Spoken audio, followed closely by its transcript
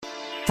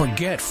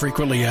Forget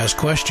frequently asked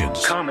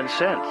questions. Common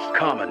sense,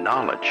 common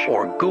knowledge,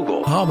 or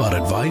Google. How about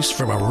advice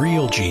from a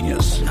real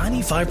genius?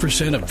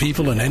 95% of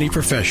people in any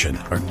profession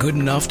are good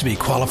enough to be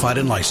qualified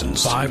and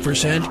licensed.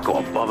 5% go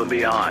above and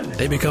beyond.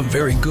 They become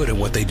very good at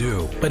what they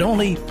do, but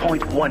only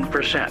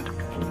 0.1%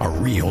 are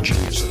real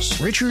geniuses.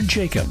 Richard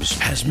Jacobs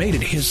has made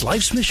it his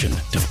life's mission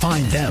to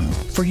find them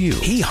for you.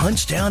 He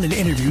hunts down and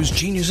interviews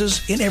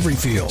geniuses in every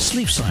field: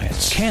 sleep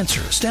science,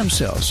 cancer, stem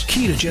cells,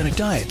 ketogenic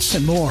diets,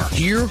 and more.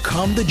 Here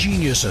come the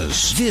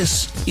geniuses.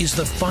 This is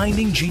the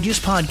Finding Genius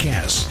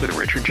Podcast with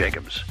Richard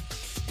Jacobs.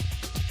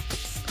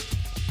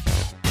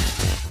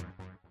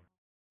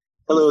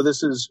 Hello,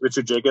 this is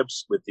Richard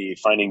Jacobs with the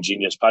Finding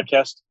Genius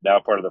Podcast, now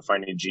part of the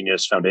Finding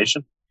Genius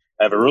Foundation.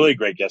 I have a really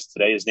great guest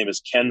today. His name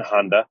is Ken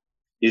Honda.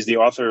 He's the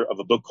author of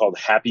a book called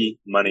Happy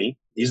Money.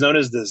 He's known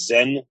as the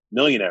Zen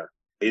Millionaire.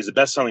 He's the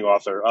best-selling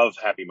author of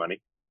Happy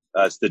Money.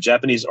 It's The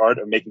Japanese Art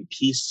of Making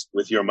Peace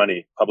with Your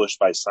Money, published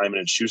by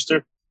Simon &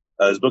 Schuster.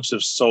 His books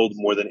have sold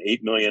more than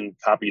 8 million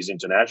copies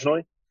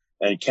internationally.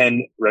 And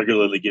Ken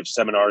regularly gives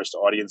seminars to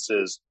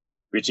audiences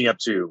reaching up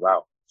to,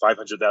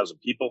 500,000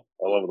 people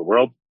all over the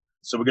world.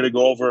 So we're going to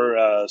go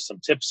over some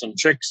tips and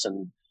tricks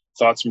and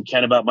thoughts from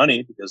Ken about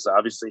money, because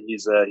obviously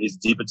he's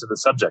deep into the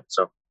subject.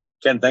 So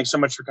Ken, thanks so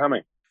much for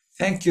coming.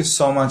 Thank you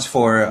so much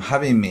for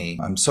having me.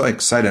 I'm so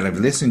excited.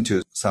 I've listened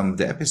to some of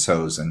the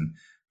episodes, and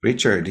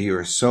Richard,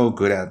 you're so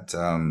good at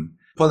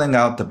pulling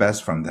out the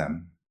best from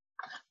them.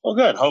 Well,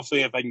 good.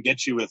 Hopefully, if I can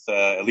get you with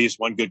at least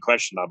one good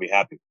question, I'll be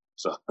happy.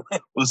 So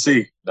we'll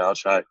see. I'll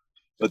try.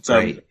 But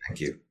great.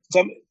 Thank you.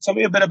 Tell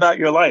me a bit about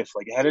your life.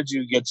 Like, how did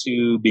you get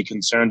to be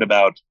concerned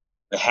about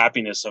the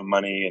happiness of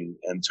money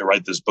and to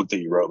write this book that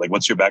you wrote? Like,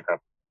 what's your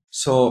background?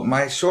 So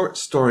my short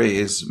story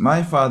is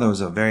my father was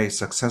a very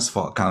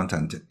successful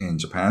accountant in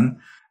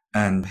Japan,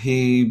 and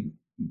he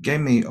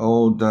gave me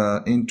all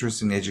the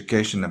interesting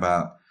education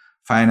about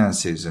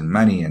finances and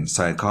money and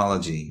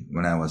psychology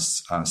when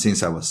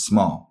since I was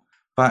small.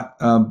 But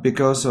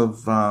because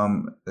of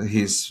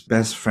his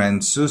best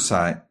friend's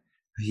suicide,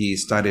 he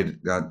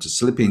started to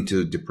slip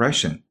into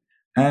depression.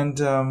 And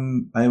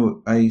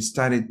I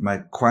started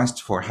my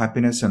quest for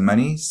happiness and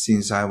money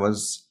since I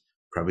was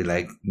probably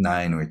like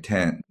 9 or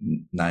 10.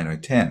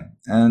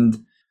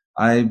 And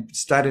I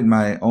started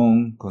my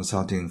own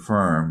consulting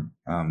firm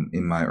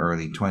in my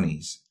early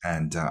 20s.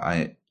 And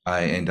I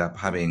ended up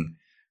having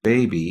a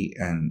baby,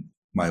 and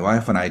my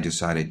wife and I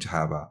decided to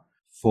have a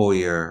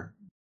 4-year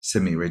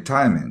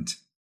semi-retirement.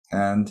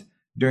 And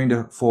during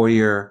the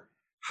 4-year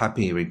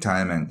happy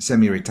retirement,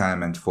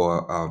 semi-retirement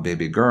for our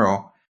baby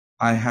girl,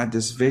 I had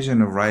this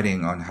vision of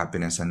writing on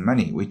happiness and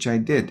money, which I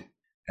did.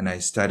 And I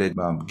started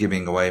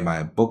giving away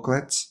my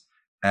booklets.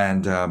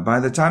 And by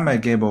the time I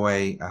gave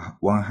away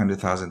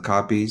 100,000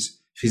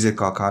 copies,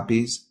 physical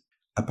copies,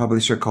 a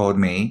publisher called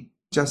me.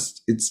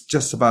 It's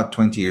just about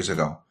 20 years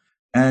ago.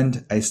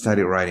 And I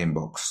started writing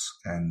books.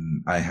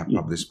 And I have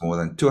published more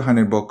than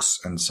 200 books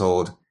and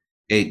sold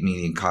 8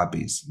 million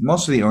copies,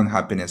 mostly on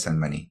happiness and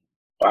money.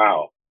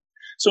 Wow.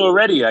 So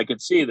already I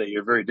could see that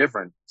you're very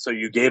different. So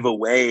you gave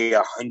away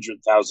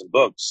 100,000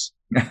 books.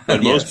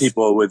 And most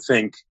people would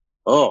think,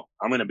 oh,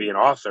 I'm going to be an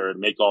author and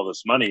make all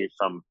this money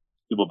from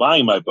people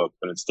buying my book.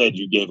 But instead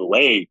you gave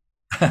away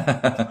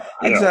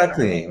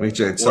exactly,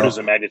 Richard. Orders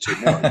of magnitude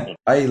more.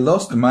 I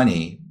lost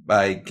money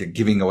by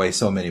giving away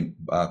so many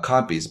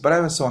copies, but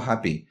I was so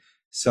happy.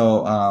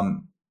 So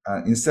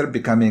instead of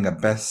becoming a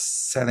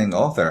best-selling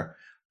author,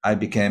 I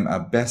became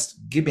a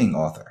best-giving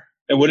author.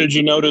 And what did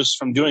you notice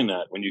from doing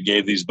that when you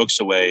gave these books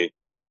away?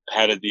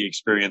 How did the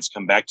experience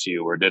come back to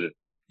you, or did it?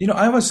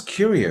 I was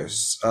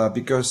curious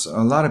because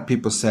a lot of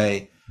people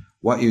say,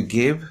 what you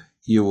give,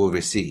 you will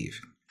receive.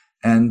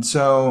 And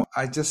so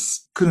I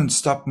just couldn't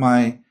stop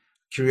my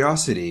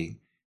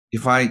curiosity.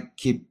 If I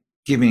keep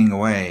giving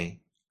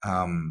away,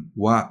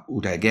 what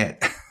would I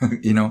get?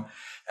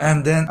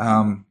 And then,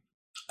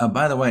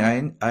 by the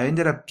way, I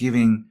ended up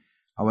giving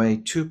away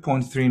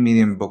 2.3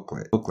 million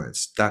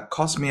booklets that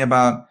cost me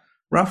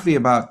roughly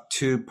about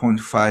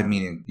 $2.5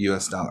 million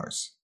US.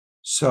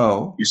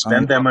 So you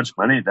spent that much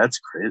money? That's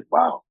great.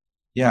 Wow.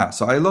 Yeah.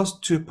 So I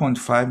lost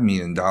 $2.5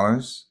 million,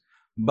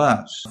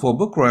 but for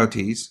book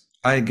royalties,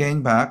 I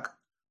gained back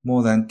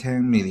more than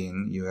 $10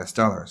 million US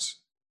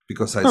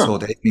because I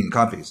sold 8 million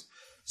copies.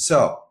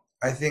 So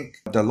I think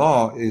the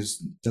law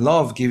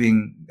of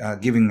giving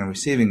and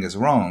receiving is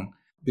wrong,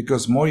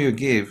 because more you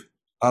give,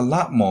 a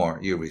lot more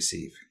you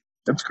receive.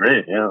 That's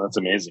great. Yeah, that's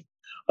amazing.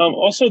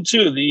 Also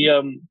too,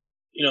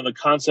 the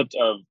concept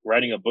of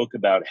writing a book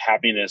about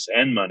happiness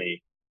and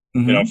money,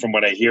 from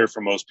what I hear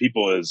from most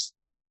people is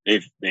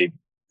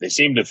they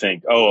seem to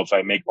think, oh, if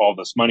I make all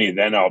this money,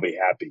 then I'll be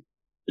happy.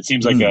 It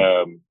seems like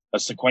a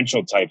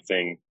sequential type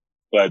thing,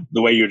 but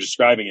the way you're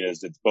describing it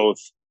is it's both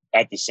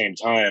at the same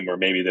time, or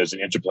maybe there's an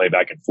interplay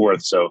back and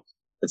forth. So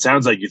it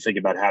sounds like you think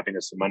about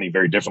happiness and money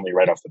very differently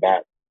right off the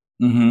bat.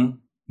 Mm-hmm.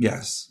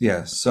 Yes.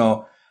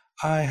 So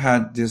I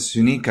had this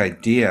unique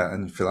idea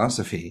and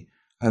philosophy.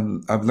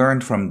 I've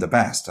learned from the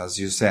best, as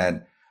you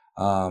said.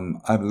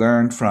 I've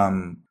learned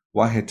from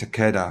Wahei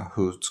Takeda,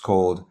 who's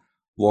called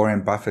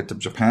Warren Buffett of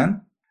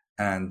Japan.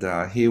 And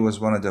he was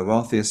one of the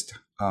wealthiest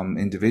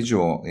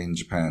individual in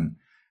Japan.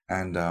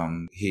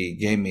 And he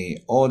gave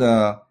me all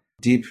the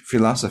deep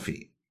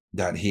philosophy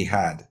that he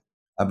had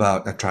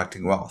about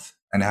attracting wealth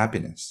and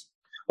happiness.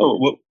 Oh,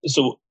 well,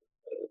 so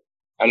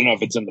I don't know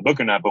if it's in the book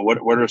or not, but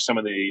what are some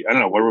of the, I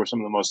don't know, what were some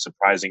of the most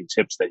surprising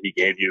tips that he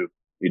gave you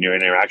in your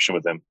interaction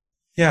with him?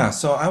 Yeah,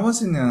 so I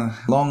was in a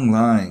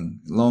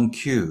long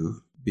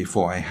queue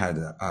before I had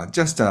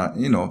just a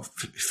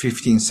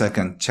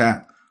 15-second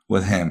chat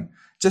with him.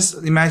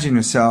 Just imagine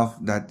yourself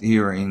that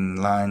you're in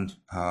line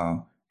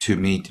to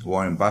meet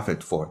Warren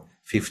Buffett for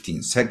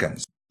 15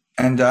 seconds.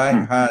 And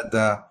I had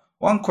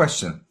one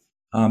question.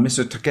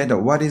 Mr.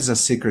 Takeda, what is the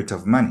secret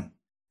of money?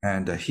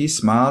 And he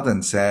smiled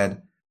and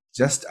said,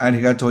 just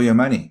arigato your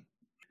money.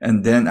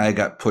 And then I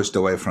got pushed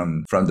away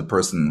from the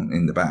person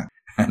in the back.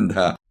 And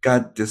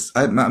got this,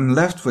 I'm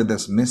left with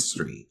this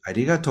mystery,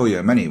 arigato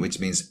your money, which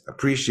means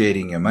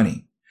appreciating your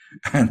money.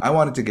 And I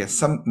wanted to get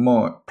some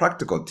more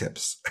practical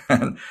tips.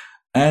 And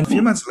a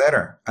few months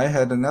later, I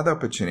had another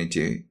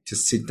opportunity to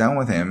sit down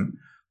with him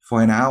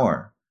for an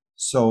hour.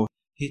 So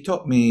he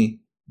taught me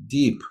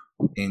deep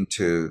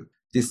into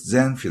this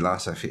Zen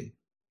philosophy.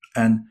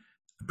 And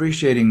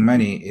appreciating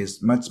money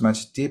is much,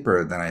 much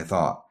deeper than I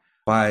thought.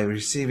 By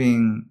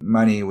receiving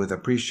money with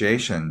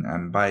appreciation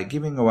and by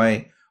giving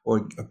away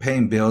or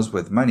paying bills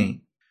with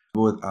money,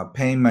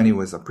 paying money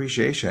with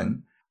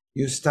appreciation,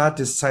 you start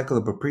this cycle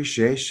of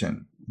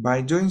appreciation.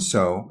 By doing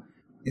so,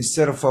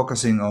 instead of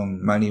focusing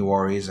on money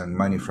worries and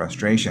money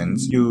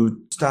frustrations,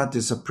 you start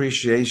this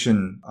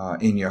appreciation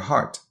in your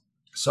heart.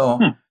 So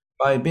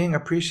by being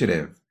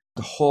appreciative,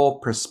 the whole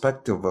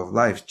perspective of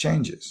life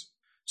changes.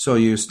 So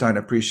you start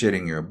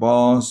appreciating your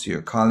boss,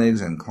 your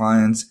colleagues and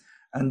clients,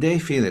 and they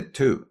feel it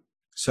too.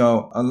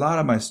 So a lot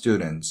of my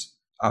students,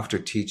 after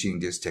teaching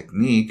this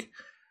technique,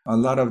 a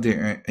lot of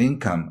their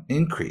income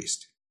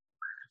increased.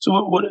 So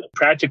what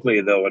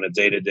practically though, in a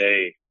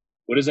day-to-day,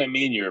 what does that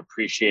mean? You're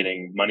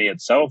appreciating money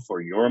itself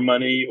or your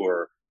money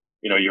or,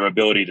 your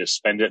ability to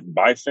spend it and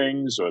buy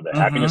things or the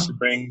happiness it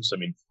brings? I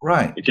mean,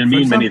 right. It can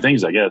mean many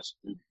things, I guess.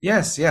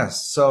 Yes.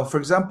 So for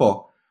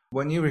example,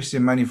 when you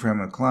receive money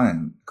from a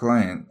client,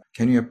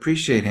 can you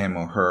appreciate him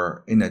or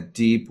her in a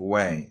deep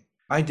way?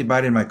 I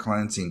divided my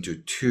clients into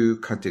two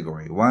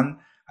categories. One,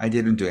 I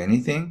didn't do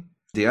anything.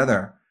 The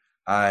other,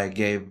 I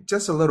gave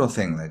just a little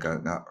thing like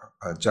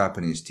a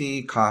Japanese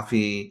tea,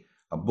 coffee,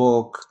 a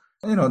book,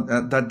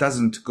 that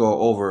doesn't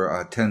go over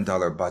a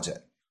 $10 budget.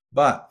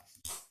 But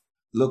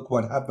look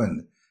what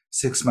happened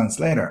 6 months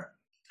later.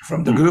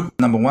 From the group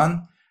number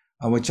one,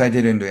 which I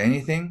didn't do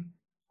anything,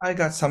 I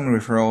got some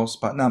referrals,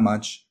 but not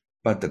much.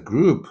 But the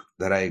group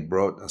that I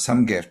brought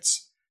some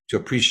gifts to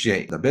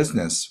appreciate the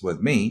business with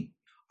me,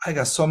 I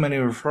got so many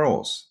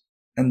referrals.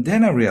 And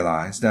then I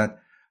realized that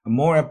the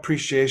more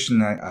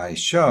appreciation I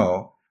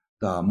show,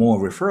 the more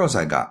referrals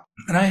I got.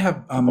 And I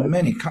have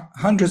many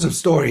hundreds of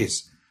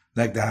stories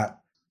like that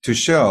to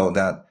show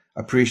that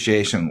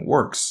appreciation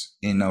works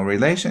in our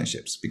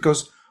relationships.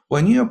 Because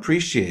when you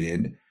appreciate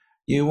it,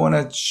 you want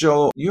to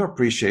show your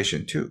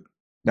appreciation too.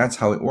 That's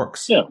how it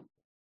works. Yeah.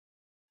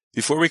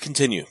 Before we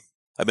continue,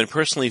 I've been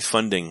personally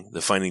funding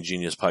the Finding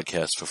Genius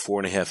podcast for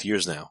 4.5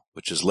 years now,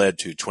 which has led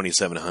to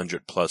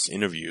 2,700 plus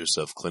interviews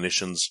of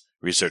clinicians,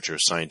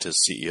 researchers,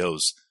 scientists,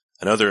 CEOs,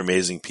 and other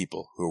amazing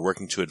people who are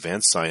working to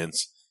advance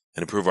science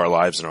and improve our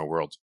lives and our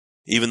world.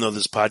 Even though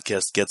this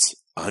podcast gets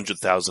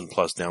 100,000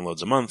 plus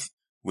downloads a month,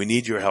 we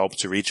need your help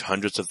to reach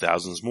hundreds of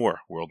thousands more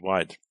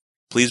worldwide.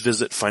 Please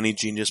visit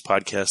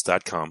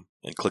findinggeniuspodcast.com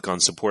and click on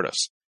Support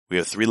Us. We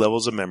have 3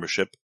 levels of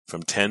membership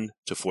from $10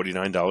 to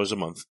 $49 a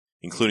month,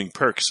 including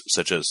perks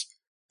such as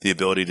the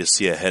ability to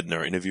see ahead in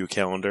our interview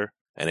calendar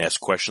and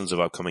ask questions of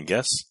upcoming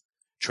guests,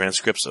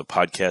 transcripts of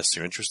podcasts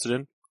you're interested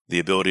in, the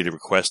ability to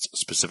request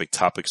specific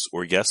topics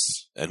or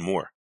guests, and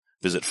more.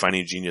 Visit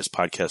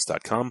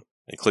findinggeniuspodcast.com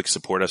and click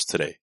Support Us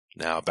today.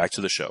 Now back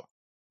to the show.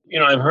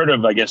 I've heard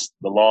of, I guess,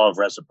 the law of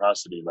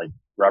reciprocity, like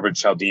Robert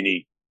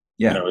Cialdini,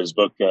 his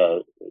book,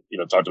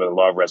 talked about the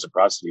law of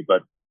reciprocity.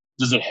 But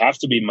does it have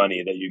to be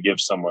money that you give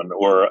someone?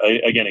 Or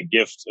again, a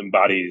gift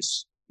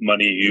embodies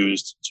money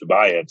used to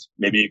buy it.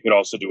 Maybe you could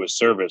also do a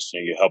service.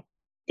 You help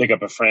pick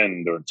up a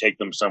friend or take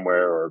them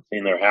somewhere or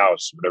clean their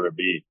house, whatever it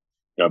be,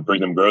 bring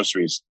them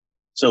groceries.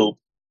 So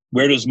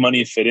where does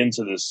money fit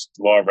into this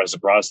law of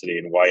reciprocity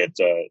and why it,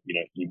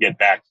 you get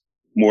back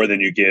more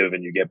than you give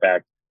and you get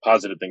back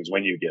positive things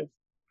when you give?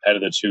 How do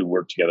the two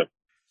work together?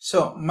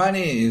 So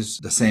money is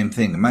the same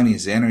thing. Money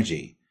is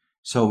energy.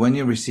 So when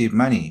you receive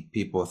money,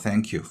 people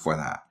thank you for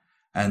that.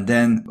 And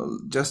then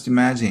just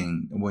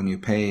imagine when you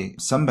pay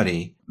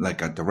somebody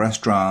like at the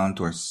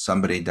restaurant or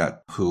somebody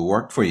who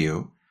worked for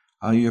you,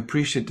 you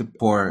appreciate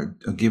for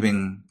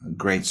giving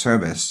great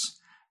service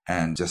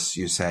and just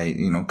you say,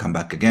 come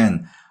back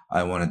again.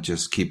 I want to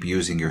just keep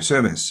using your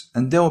service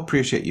and they'll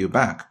appreciate you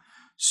back.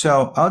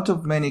 So out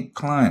of many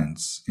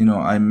clients,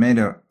 I made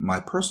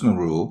my personal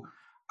rule.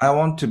 I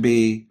want to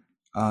be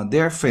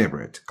their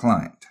favorite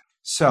client.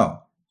 So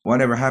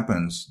whatever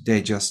happens,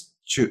 they just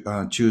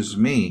choose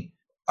me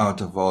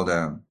out of all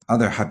the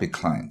other happy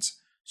clients.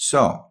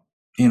 So,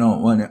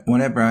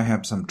 whenever I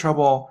have some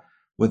trouble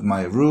with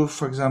my roof,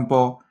 for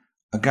example,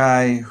 a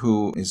guy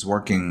who is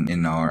working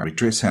in our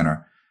retreat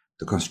center,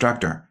 the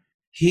constructor,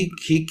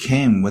 he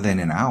came within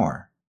an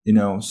hour,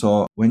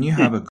 so when you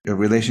have a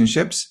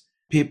relationships,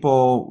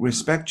 people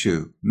respect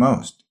you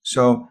most.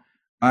 So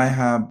I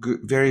have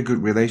very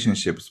good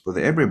relationships with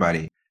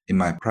everybody in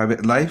my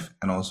private life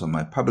and also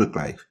my public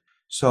life.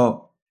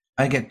 So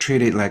I get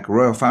treated like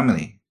royal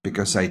family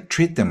because I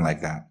treat them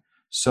like that.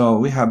 So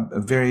we have a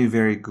very,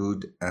 very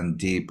good and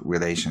deep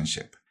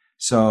relationship.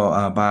 So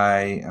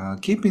by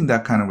keeping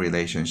that kind of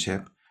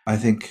relationship, I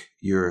think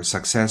your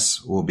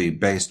success will be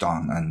based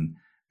on,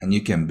 and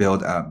you can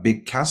build a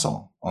big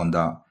castle on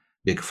the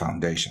big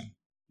foundation.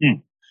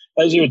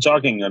 As you were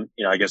talking,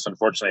 I guess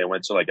unfortunately I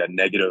went to like a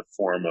negative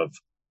form of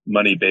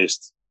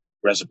money-based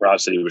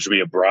reciprocity, which would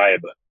be a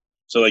bribe.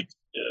 So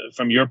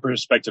from your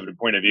perspective and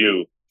point of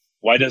view,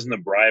 why doesn't a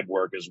bribe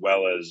work as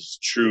well as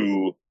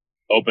true,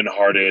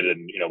 open-hearted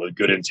and, with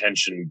good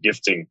intention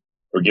gifting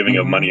or giving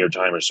of money or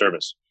time or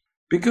service?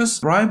 Because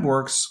bribe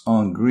works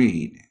on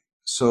greed.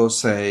 So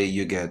say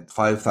you get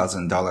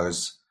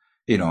 $5,000,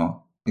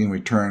 in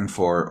return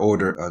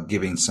for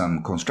giving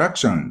some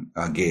construction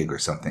gig or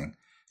something,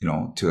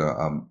 to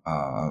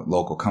a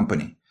local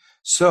company.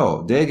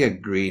 So they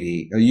get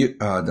greedy.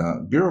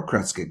 The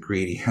bureaucrats get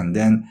greedy, and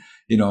then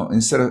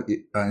instead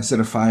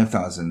of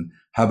 5,000,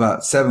 how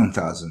about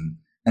 7,000?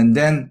 And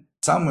then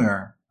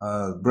somewhere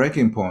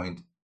breaking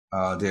point,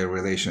 their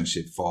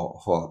relationship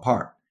fall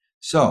apart.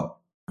 So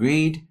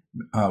greed,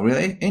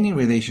 any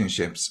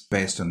relationships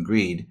based on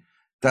greed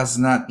does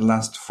not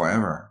last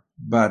forever.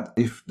 But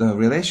if the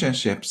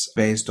relationship's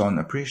based on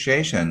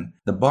appreciation,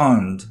 the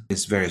bond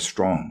is very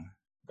strong.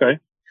 Okay.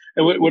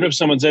 And what if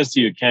someone says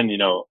to you, Ken,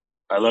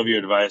 I love your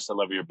advice, I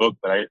love your book,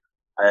 but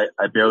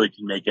I barely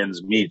can make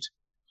ends meet.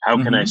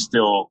 How can I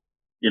still,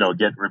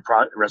 get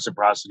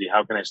reciprocity?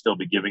 How can I still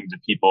be giving to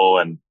people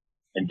and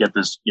get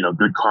this,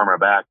 good karma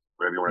back,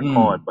 whatever you want to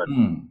call it, but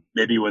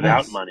maybe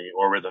without money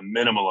or with a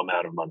minimal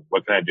amount of money?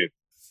 What can I do?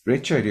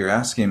 Richard, you're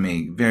asking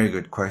me very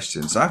good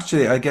questions.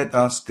 Actually, I get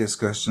asked these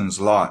questions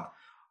a lot.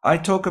 I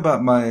talk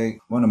about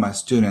one of my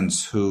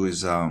students who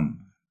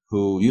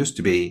used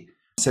to be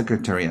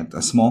secretary at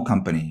a small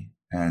company,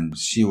 and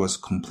she was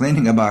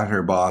complaining about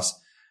her boss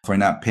for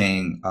not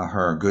paying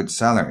her good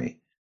salary.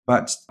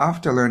 But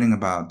after learning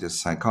about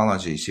this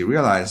psychology, she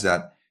realized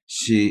that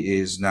she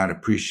is not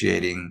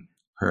appreciating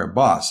her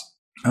boss.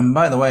 And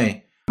by the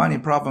way, money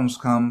problems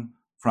come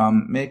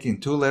from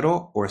making too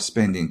little or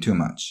spending too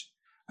much.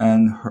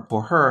 And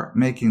for her,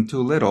 making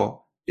too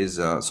little is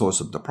a source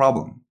of the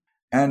problem.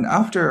 And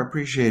after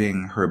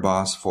appreciating her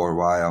boss for a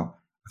while,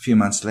 a few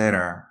months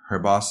later, her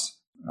boss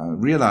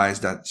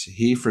realized that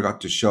he forgot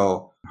to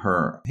show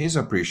her his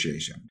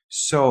appreciation.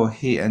 So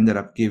he ended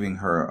up giving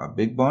her a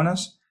big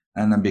bonus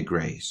and a big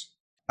raise.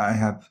 I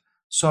have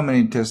so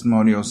many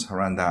testimonials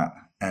around that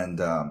and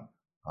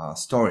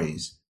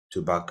stories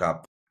to back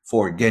up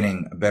for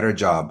getting a better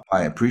job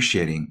by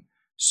appreciating.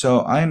 So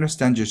I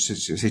understand your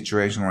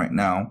situation right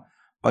now,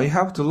 but you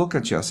have to look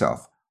at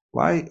yourself.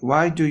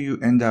 Why do you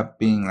end up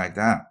being like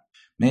that?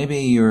 Maybe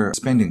you're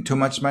spending too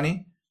much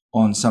money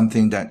on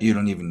something that you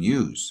don't even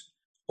use,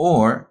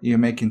 or you're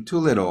making too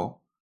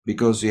little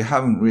because you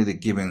haven't really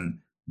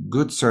given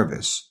good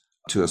service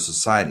to a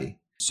society.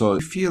 So you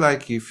feel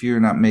like if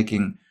you're not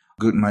making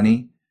good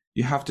money,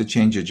 you have to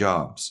change your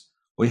jobs,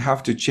 or you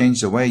have to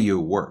change the way you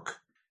work.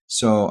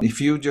 So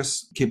if you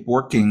just keep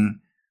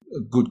working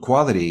good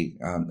quality,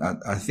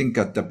 I think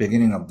at the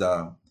beginning of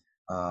the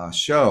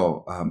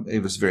show,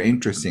 it was very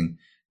interesting.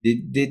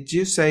 Did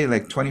you say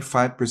like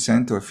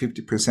 25% or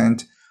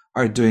 50%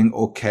 are doing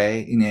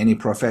okay in any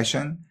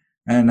profession?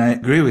 And I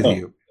agree with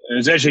you.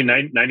 It's actually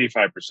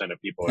 95%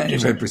 of people are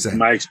 95%. Just, in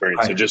my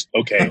experience, are just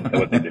okay at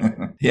what they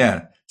do.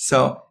 Yeah.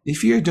 So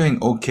if you're doing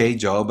okay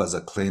job as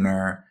a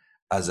cleaner,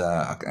 as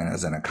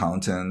an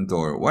accountant,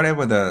 or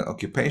whatever the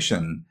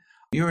occupation,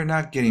 you're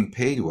not getting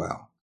paid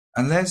well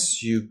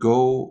unless you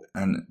go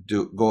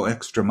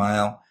extra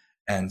mile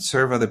and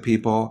serve other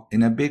people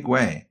in a big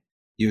way.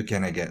 You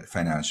can get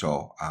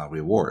financial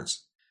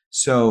rewards.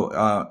 So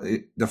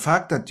the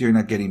fact that you're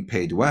not getting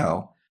paid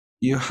well,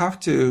 you have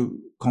to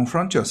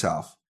confront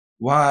yourself.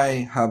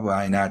 Why have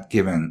I not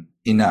given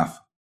enough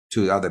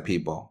to other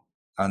people?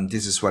 And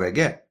this is what I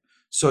get.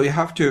 So you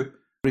have to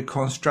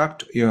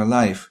reconstruct your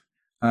life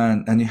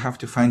and you have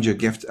to find your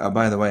gift.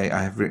 By the way,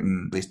 I have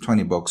written at least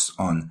 20 books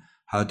on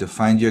how to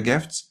find your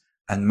gifts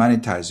and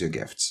monetize your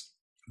gifts.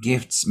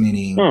 Gifts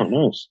meaning,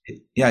 nice.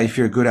 Yeah, if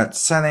you're good at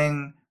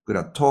selling, good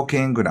at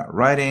talking, good at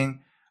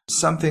writing,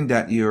 something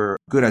that you're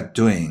good at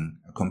doing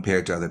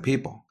compared to other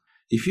people.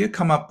 If you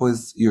come up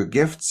with your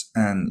gifts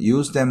and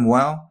use them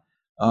well,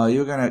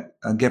 you're going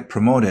to get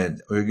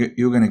promoted, or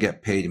you're going to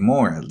get paid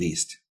more at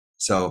least.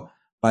 So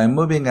by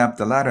moving up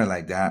the ladder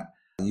like that,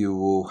 you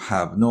will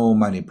have no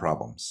money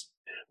problems.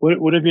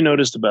 What have you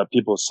noticed about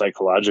people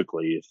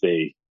psychologically if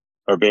they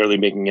are barely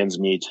making ends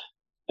meet?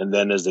 And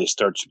then as they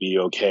start to be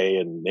okay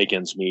and make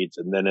ends meet,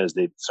 and then as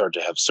they start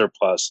to have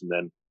surplus, and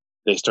then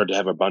they start to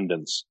have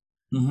abundance.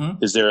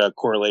 Mm-hmm. Is there a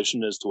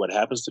correlation as to what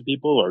happens to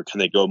people, or can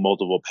they go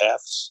multiple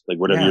paths? Like,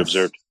 what have you Yes.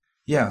 observed?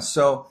 Yeah.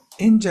 So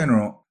in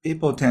general,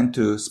 people tend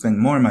to spend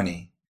more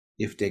money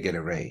if they get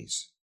a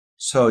raise.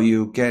 So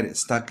you get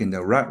stuck in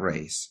the rat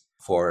race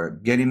for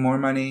getting more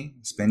money,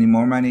 spending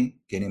more money,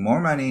 getting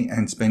more money,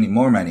 and spending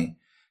more money.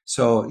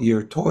 So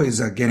your toys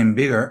are getting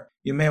bigger.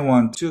 You may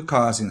want 2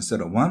 cars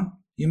instead of 1.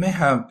 You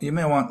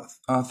may want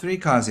 3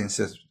 cars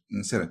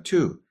instead of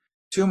 2.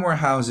 2 more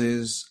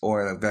houses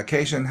or a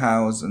vacation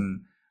house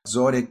and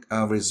exotic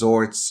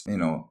resorts,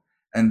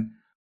 and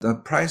the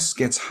price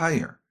gets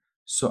higher.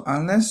 So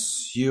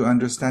unless you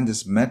understand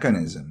this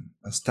mechanism,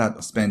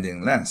 start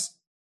spending less,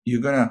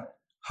 you're gonna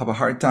have a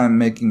hard time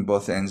making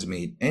both ends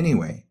meet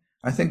anyway.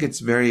 I think it's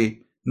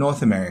very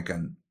North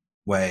American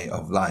way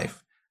of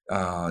life.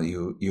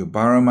 You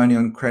borrow money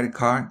on credit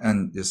card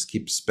and just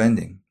keep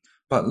spending.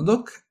 But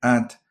look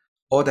at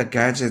all the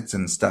gadgets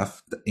and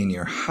stuff in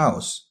your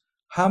house.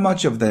 How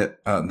much of that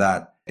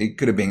it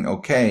could have been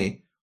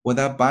okay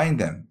without buying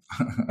them?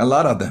 A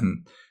lot of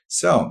them.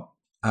 So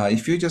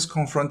if you just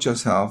confront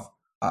yourself,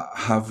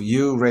 have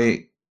you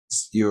raised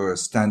your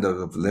standard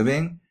of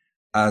living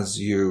as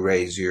you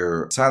raise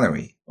your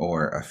salary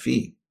or a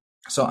fee?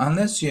 So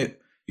unless you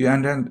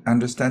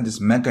understand this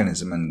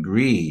mechanism and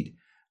greed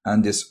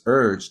and this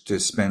urge to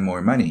spend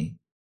more money,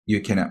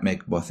 you cannot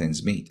make both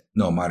ends meet,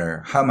 no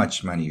matter how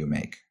much money you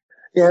make.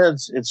 Yeah,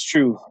 it's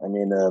true. I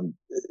mean,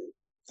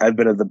 I've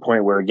been at the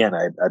point where, again,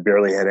 I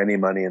barely had any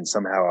money and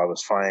somehow I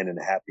was fine and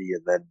happy.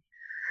 And then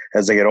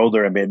as I get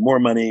older, I made more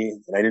money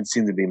and I didn't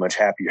seem to be much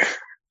happier.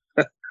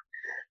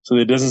 So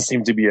there doesn't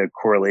seem to be a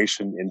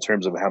correlation in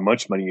terms of how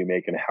much money you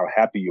make and how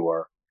happy you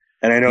are.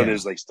 And I know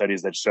there's Yes. like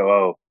studies that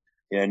show,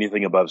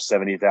 anything above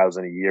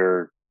 70,000 a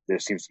year, there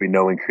seems to be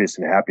no increase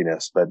in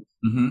happiness. But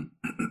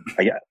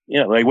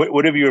like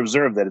what have you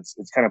observed that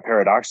it's kind of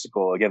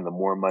paradoxical? Again, the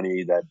more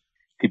money that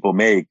people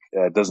make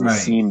doesn't Right.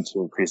 seem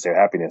to increase their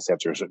happiness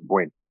after a certain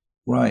point.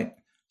 Right.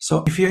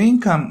 So if your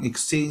income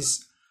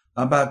exceeds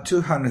about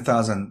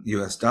 200,000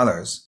 US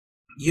dollars,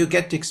 you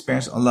get to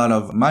experience a lot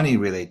of money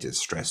related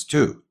stress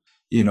too.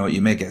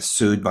 You may get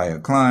sued by a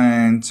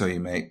client, so you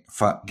may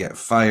get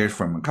fired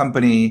from a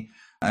company,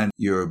 and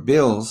your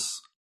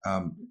bills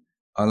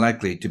are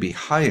likely to be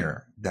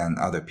higher than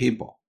other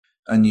people.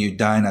 And you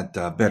dine at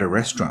better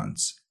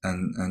restaurants,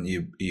 and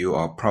you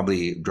are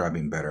probably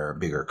driving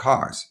bigger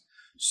cars.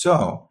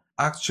 So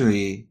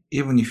actually,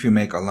 even if you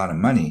make a lot of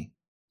money,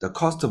 the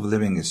cost of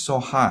living is so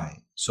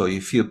high, so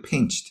you feel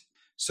pinched.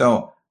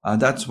 So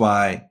that's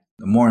why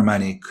more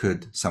money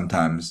could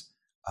sometimes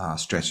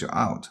stress you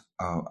out.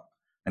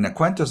 An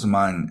acquaintance of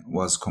mine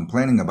was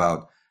complaining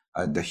about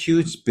the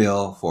huge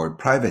bill for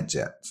private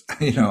jets,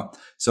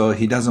 so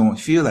he doesn't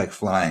feel like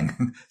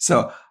flying.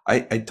 So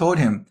I told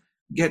him,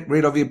 get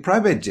rid of your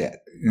private jet.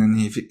 And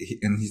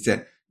he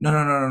said, no,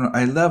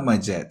 I love my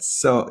jets.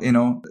 So,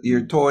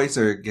 your toys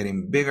are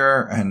getting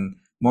bigger and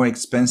more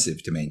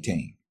expensive to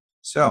maintain.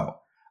 So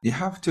you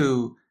have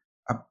to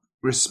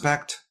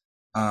respect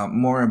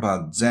more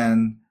about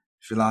Zen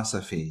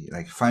philosophy,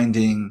 like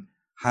finding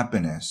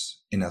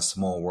happiness in a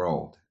small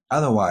world.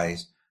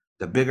 Otherwise,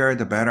 the bigger,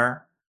 the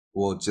better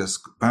will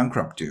just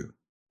bankrupt you.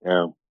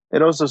 Yeah.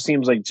 It also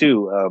seems like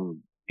too,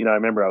 I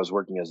remember I was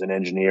working as an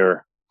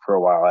engineer for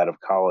a while out of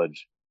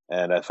college,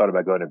 and I thought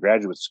about going to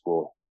graduate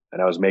school,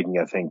 and I was making,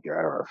 I think,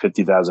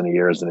 50,000 a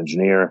year as an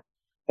engineer,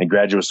 and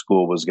graduate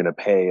school was going to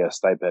pay a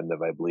stipend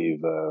of, I believe,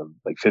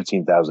 like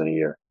 15,000 a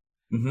year.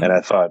 Mm-hmm. And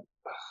I thought,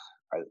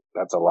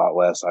 that's a lot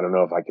less. I don't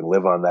know if I can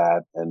live on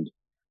that. And,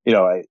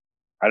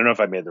 I don't know if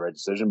I made the right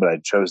decision, but I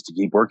chose to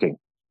keep working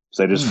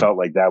because I just felt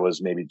like that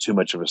was maybe too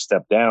much of a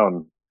step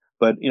down.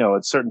 But,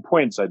 at certain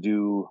points I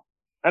don't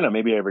know,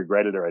 maybe I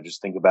regret it or I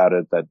just think about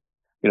it that,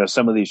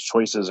 some of these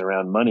choices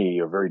around money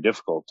are very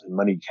difficult and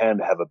money can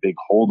have a big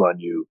hold on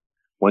you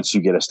once you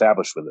get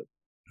established with it.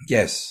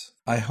 Yes.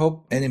 I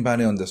hope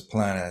anybody on this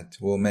planet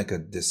will make a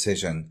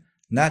decision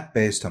not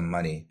based on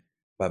money,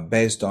 but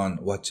based on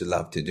what you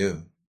love to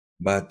do.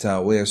 But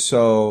we are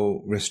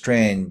so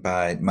restrained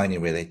by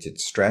money-related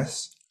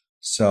stress.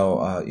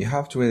 So you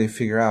have to really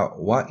figure out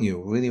what you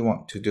really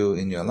want to do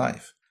in your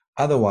life.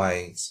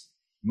 Otherwise,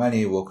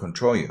 money will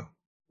control you.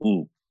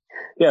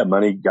 Yeah,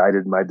 money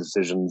guided my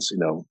decisions,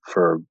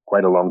 for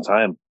quite a long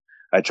time.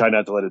 I try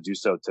not to let it do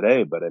so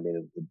today, but I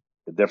mean,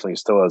 it definitely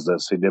still has a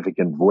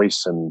significant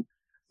voice in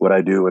what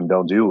I do and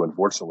don't do,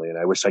 unfortunately. And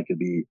I wish I could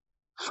be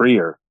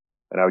freer.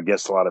 And I would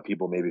guess a lot of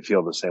people maybe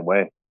feel the same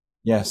way.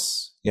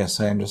 Yes,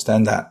 I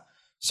understand that.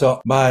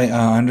 So by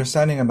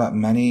understanding about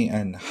money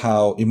and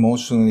how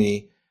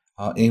emotionally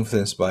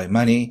influenced by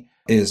money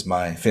is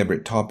my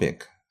favorite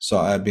topic. So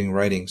I've been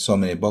writing so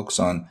many books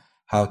on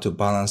how to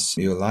balance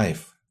your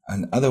life.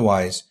 And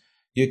otherwise,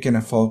 you can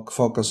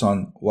focus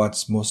on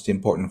what's most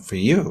important for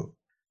you.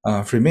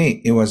 For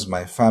me, it was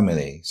my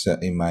family. So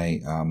in my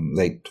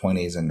late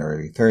 20s and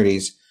early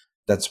 30s,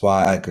 that's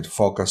why I could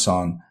focus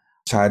on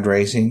child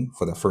raising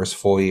for the first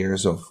 4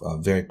 years of a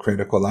very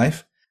critical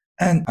life.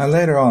 And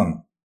later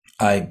on,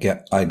 I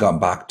got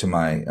back to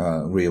my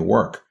real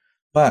work.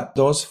 But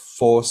those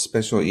 4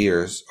 special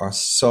years are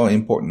so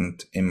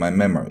important in my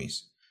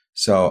memories.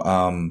 So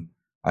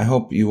I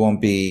hope you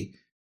won't be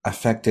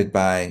affected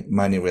by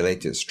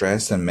money-related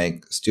stress and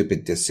make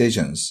stupid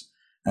decisions.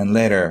 And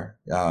later,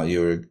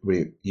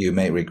 you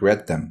may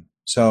regret them.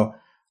 So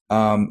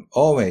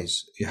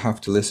always you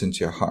have to listen to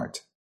your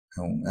heart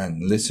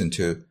and listen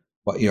to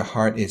what your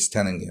heart is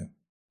telling you.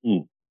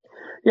 Mm.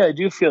 Yeah, I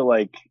do feel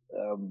like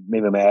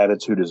maybe my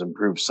attitude has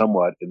improved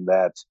somewhat in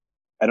that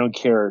I don't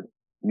care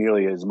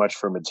nearly as much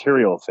for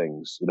material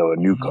things,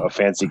 a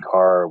fancy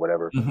car or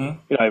whatever.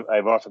 Mm-hmm.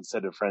 I've often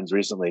said to friends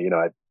recently,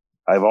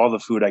 I have all the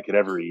food I could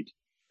ever eat.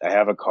 I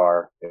have a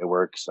car. It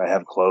works. I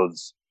have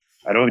clothes.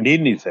 I don't need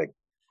anything.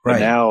 But Right.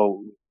 now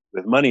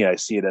with money, I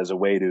see it as a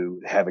way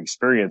to have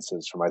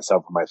experiences for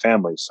myself and my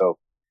family. So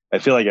I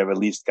feel like I've at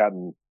least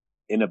gotten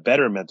in a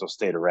better mental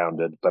state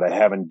around it, but I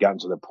haven't gotten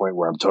to the point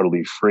where I'm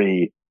totally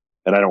free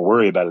and I don't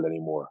worry about it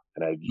anymore.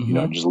 And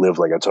I just live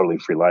like a totally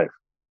free life.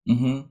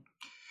 Mm-hmm.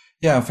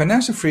 Yeah,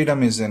 financial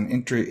freedom is an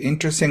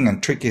interesting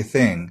and tricky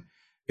thing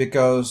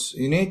because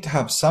you need to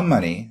have some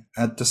money.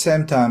 At the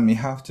same time, you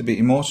have to be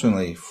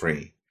emotionally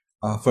free.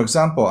 For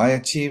example, I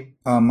achieved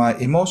my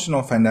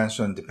emotional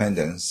financial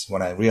independence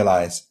when I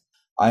realized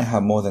I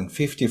have more than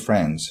 50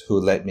 friends who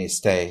let me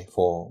stay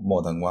for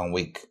more than 1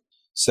 week.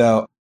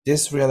 So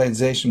this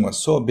realization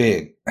was so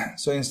big.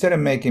 So instead of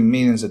making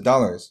millions of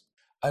dollars,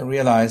 I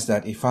realized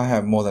that if I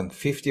have more than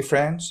 50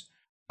 friends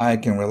I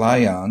can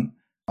rely on,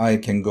 I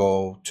can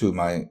go to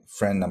my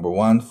friend number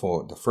 1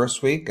 for the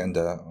first week and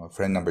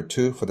friend number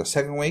 2 for the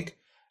second week.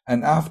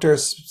 And after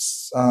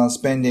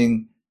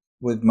spending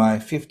with my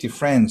 50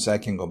 friends, I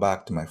can go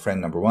back to my friend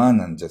number 1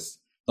 and just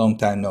long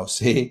time no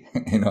see.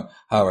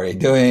 How are you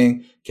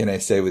doing? Can I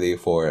stay with you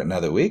for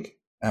another week?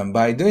 And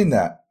by doing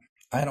that,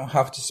 I don't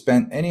have to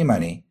spend any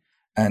money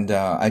and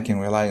I can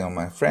rely on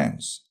my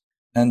friends.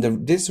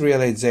 And this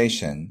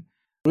realization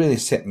really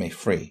set me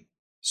free.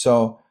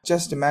 So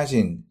just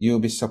imagine you'll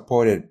be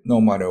supported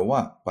no matter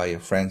what by your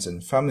friends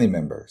and family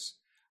members.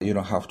 You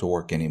don't have to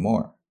work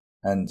anymore.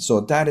 And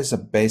so that is a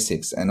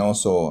basics and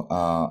also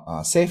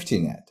a safety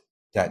net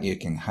that you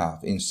can have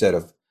instead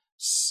of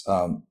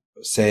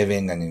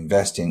saving and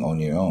investing on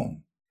your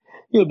own.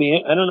 I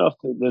don't know if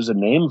there's a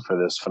name for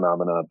this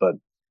phenomena, but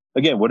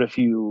again, what if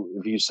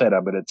you said,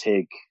 I'm going to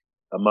take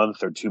a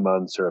month or 2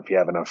 months, or if you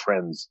have enough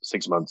friends,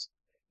 6 months,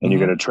 and you're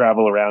going to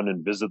travel around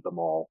and visit them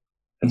all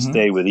and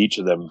stay with each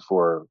of them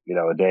for,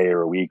 a day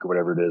or a week or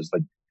whatever it is.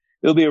 Like,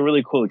 it'll be a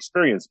really cool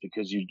experience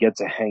because you get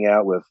to hang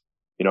out with,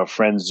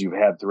 friends you've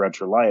had throughout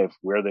your life,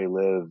 where they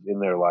live in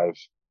their life,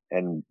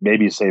 and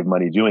maybe save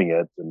money doing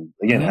it. And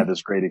again, have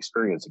this great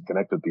experience and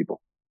connect with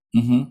people.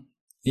 Mm-hmm.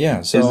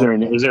 Yeah. So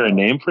is there a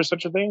name for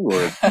such a thing?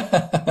 Or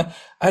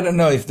I don't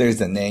know if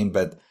there's a name,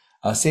 but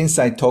since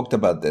I talked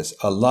about this,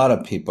 a lot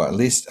of people, at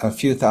least a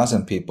few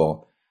thousand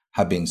people,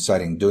 have been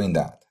starting doing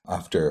that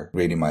after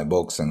reading my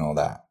books and all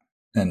that.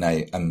 And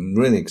I'm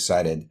really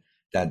excited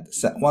that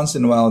once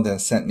in a while they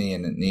sent me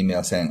an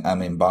email saying,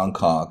 I'm in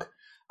Bangkok,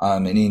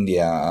 I'm in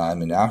India,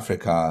 I'm in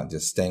Africa,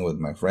 just staying with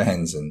my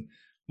friends. And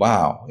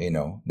wow,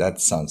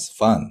 that sounds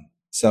fun.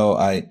 So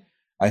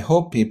I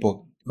hope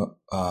people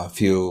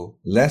feel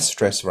less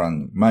stress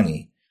around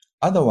money.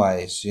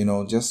 Otherwise,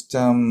 just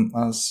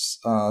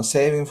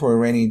saving for a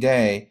rainy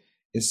day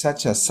is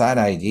such a sad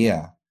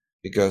idea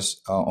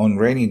because on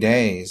rainy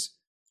days,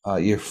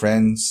 your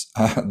friends,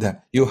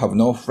 you have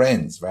no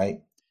friends,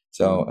 right?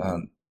 So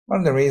one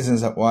of the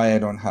reasons why I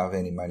don't have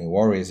any money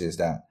worries is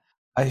that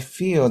I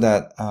feel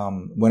that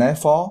when I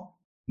fall,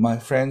 my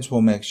friends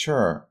will make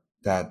sure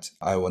that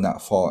I will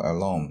not fall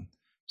alone.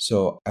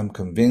 So I'm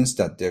convinced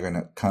that they're going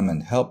to come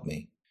and help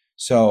me.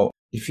 So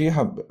if you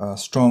have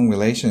strong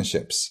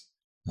relationships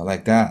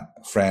like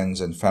that,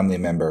 friends and family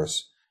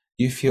members,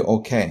 you feel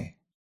okay.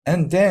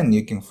 And then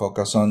you can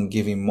focus on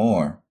giving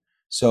more.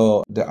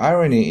 So the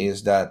irony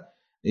is that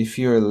if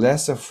you're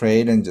less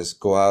afraid and just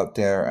go out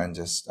there and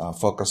just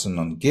focus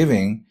on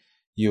giving,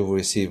 you will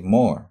receive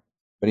more.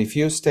 But if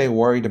you stay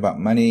worried about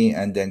money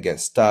and then get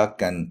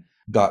stuck and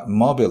got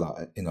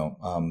mobilized,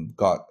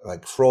 got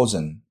like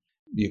frozen,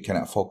 you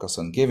cannot focus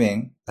on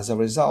giving. As a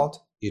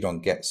result, you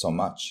don't get so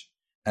much.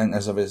 And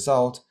as a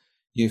result,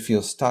 you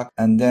feel stuck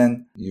and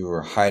then you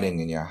are hiding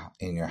in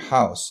your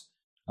house,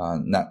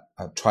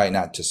 try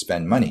not to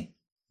spend money.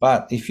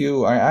 But if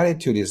your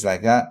attitude is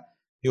like that,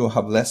 you will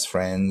have less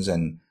friends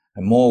and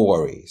more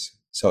worries.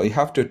 So you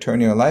have to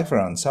turn your life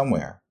around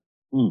somewhere.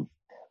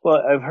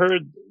 Well, I've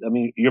heard,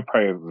 you're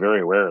probably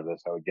very aware of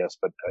this, I would guess,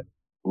 but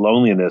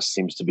loneliness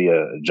seems to be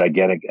a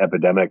gigantic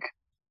epidemic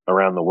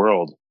around the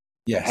world.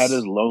 Yes. How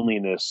does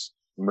loneliness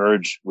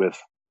merge with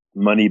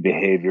money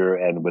behavior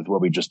and with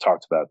what we just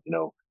talked about?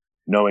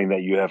 Knowing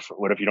that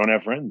what if you don't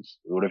have friends?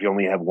 What if you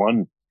only have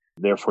one?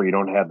 Therefore, you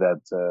don't have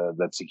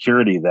that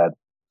security that,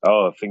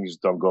 if things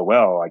don't go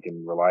well, I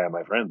can rely on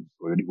my friends.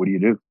 What do you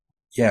do?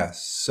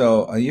 Yes.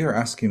 So you're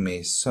asking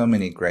me so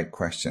many great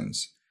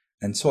questions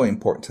and so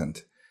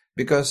important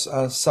because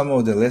some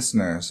of the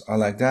listeners are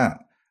like that.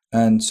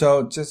 And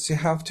so just you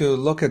have to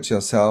look at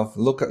yourself,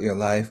 look at your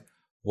life.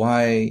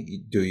 Why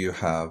do you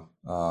have,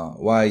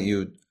 why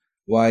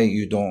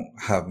you don't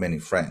have many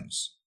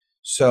friends?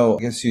 So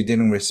I guess you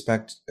didn't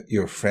respect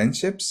your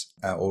friendships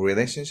or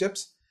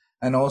relationships.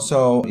 And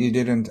also you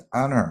didn't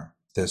honor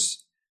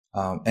this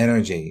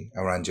energy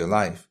around your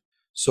life.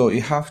 So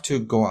you have to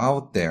go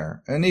out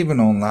there and even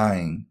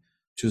online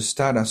to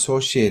start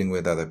associating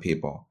with other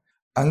people.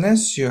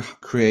 Unless you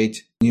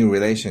create new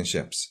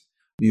relationships,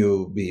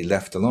 you'll be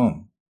left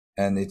alone.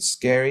 And it's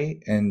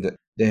scary, and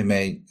they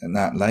may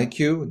not like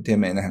you. They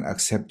may not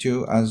accept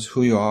you as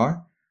who you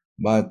are,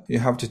 but you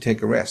have to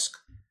take a risk.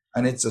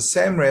 And it's the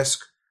same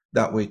risk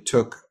that we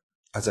took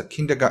as a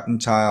kindergarten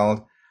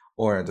child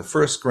or the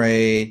first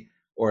grade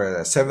or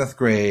the seventh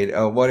grade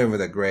or whatever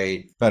the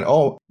grade. But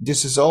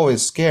this is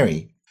always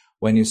scary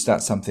when you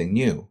start something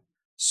new.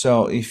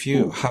 So if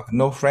you have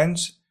no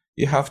friends,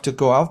 you have to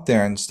go out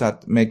there and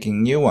start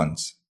making new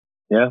ones.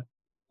 Yeah.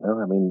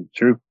 Well, I mean,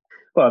 true.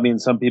 Well, I mean,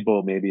 some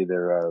people maybe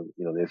they're,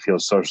 they feel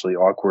socially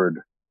awkward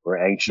or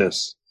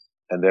anxious,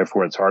 and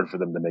therefore it's hard for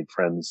them to make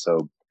friends.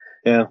 So,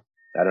 yeah,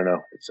 I don't know.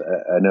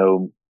 I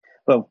know.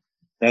 Well,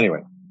 anyway,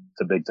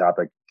 it's a big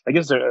topic. I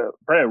guess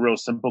probably a real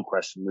simple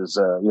question is,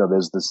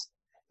 there's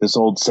this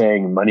old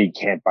saying, money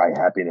can't buy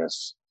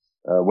happiness.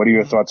 What are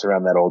your thoughts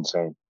around that old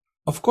saying?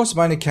 Of course,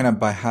 money cannot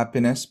buy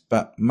happiness,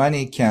 but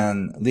money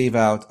can leave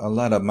out a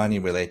lot of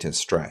money-related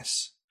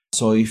stress.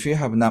 So if you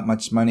have not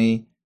much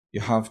money,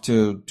 you have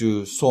to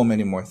do so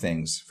many more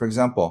things. For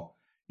example,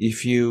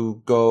 if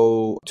you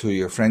go to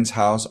your friend's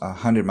house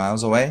 100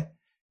 miles away,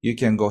 you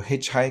can go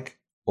hitchhike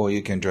or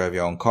you can drive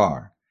your own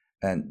car.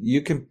 And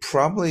you can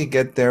probably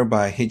get there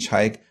by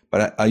hitchhike,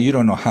 but you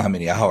don't know how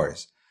many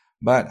hours.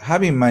 But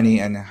having money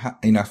and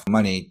enough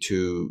money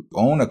to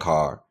own a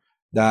car,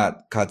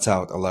 that cuts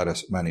out a lot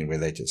of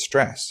money-related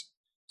stress.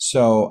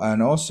 So,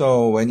 and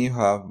also when you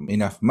have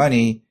enough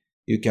money,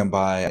 you can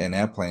buy an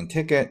airplane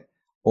ticket,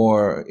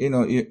 or,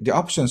 the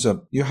options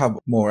you have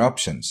more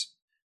options.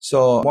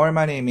 So more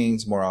money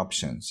means more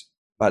options,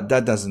 but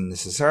that doesn't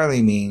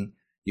necessarily mean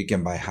you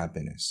can buy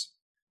happiness.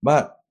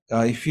 But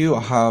if you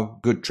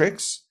have good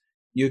tricks,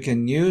 you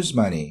can use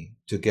money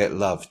to get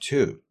love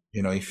too.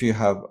 If you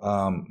have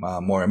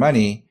more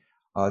money,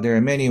 there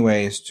are many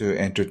ways to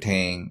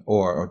entertain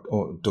or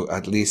to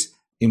at least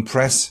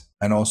impress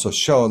and also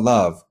show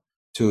love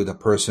to the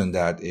person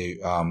that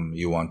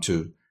you want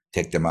to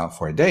take them out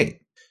for a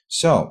date.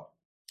 So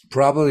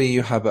probably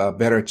you have a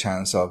better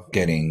chance of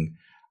getting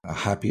a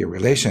happier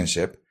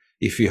relationship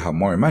if you have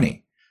more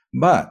money.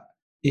 But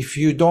if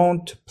you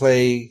don't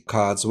play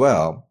cards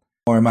well,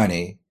 more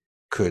money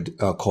could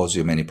cause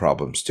you many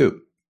problems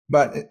too.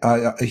 But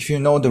if you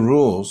know the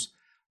rules,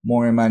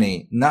 more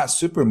money, not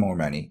super more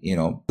money,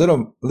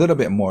 little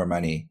bit more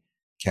money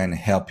can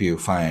help you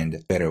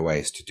find better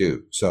ways to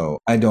do. So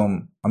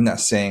I'm not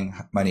saying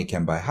money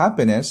can buy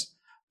happiness,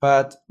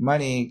 but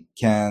money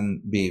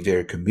can be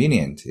very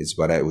convenient is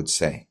what I would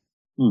say.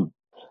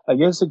 I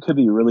guess it could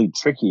be really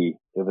tricky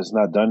if it's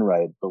not done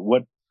right. But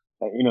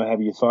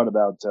have you thought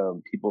about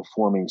people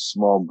forming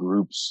small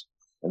groups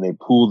and they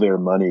pool their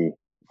money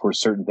for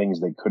certain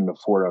things they couldn't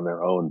afford on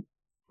their own?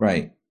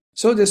 Right.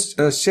 So this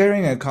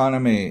sharing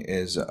economy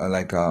is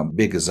like a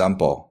big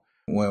example.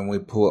 When we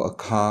pull a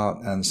car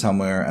and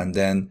somewhere, and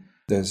then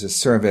there's a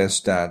service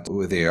that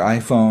with your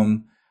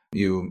iPhone,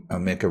 you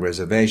make a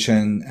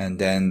reservation, and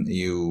then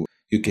you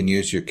can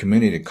use your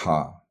community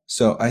car.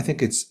 So I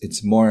think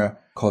it's more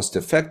cost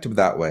effective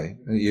that way.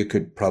 You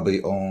could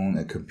probably own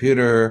a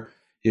computer,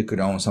 you could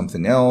own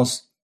something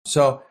else.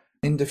 So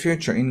in the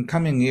future, in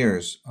coming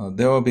years,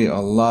 there will be a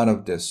lot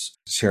of this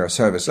share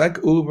service, like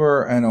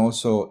Uber and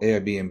also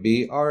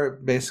Airbnb are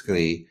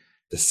basically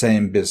the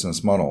same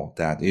business model,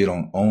 that you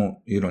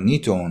don't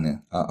need to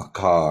own a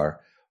car,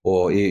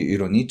 or you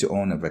don't need to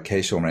own a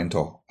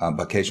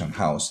vacation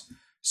house.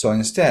 So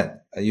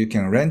instead, you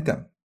can rent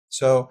them.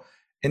 So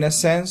in a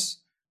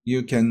sense,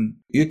 you can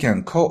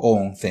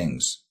co-own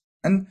things.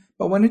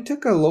 But when you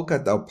take a look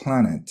at our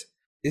planet,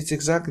 it's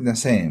exactly the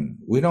same.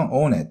 We don't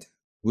own it.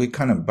 We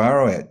kind of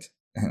borrow it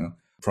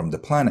from the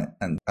planet,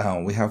 and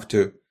we have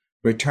to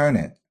return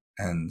it.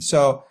 And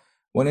so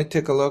when you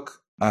take a look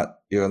at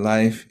your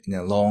life in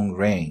a long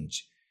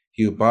range,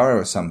 you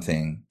borrow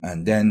something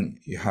and then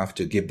you have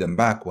to give them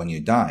back when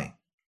you die.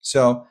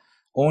 So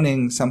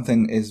owning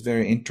something is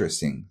very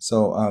interesting.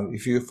 So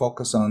if you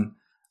focus on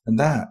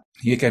that,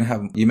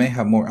 you may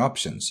have more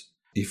options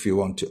if you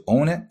want to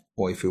own it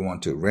or if you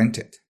want to rent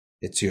it.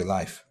 It's your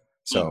life.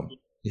 So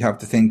you have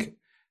to think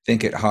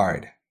it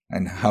hard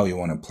and how you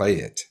want to play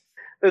it.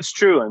 That's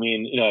true. I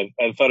mean,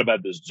 I've thought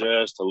about this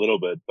just a little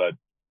bit, but,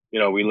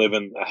 we live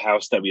in a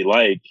house that we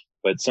like,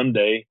 but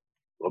someday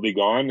we'll be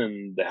gone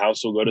and the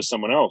house will go to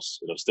someone else.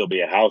 It'll still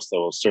be a house that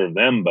will serve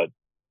them, but,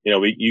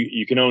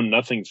 you can own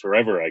nothing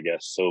forever, I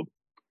guess. So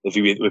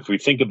if we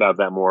think about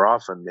that more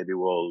often, maybe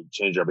we'll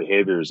change our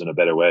behaviors in a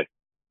better way.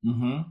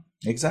 Mm-hmm.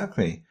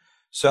 Exactly.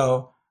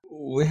 So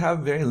we have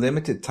very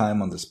limited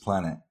time on this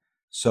planet.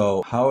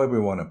 So however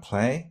you want to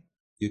play,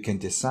 you can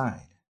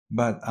decide.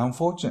 But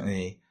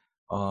unfortunately,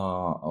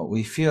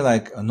 we feel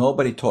like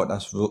nobody taught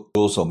us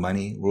rules of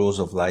money, rules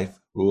of life,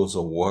 rules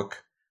of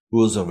work,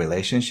 rules of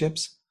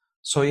relationships.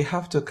 So you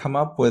have to come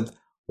up with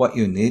what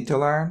you need to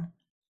learn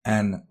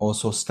and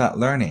also start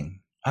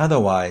learning.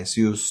 Otherwise,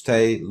 you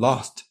stay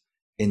lost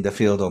in the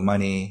field of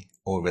money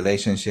or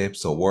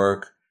relationships or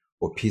work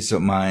or peace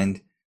of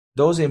mind.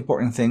 Those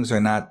important things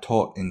are not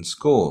taught in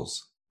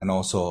schools and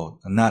also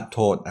not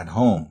taught at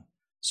home.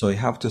 So you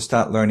have to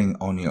start learning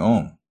on your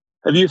own.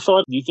 Do you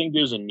think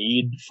there's a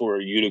need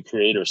for you to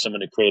create or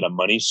someone to create a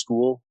money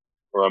school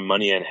or a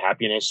money and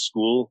happiness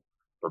school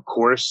or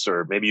course,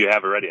 or maybe you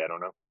have already? I don't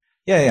know.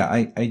 Yeah,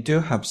 I do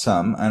have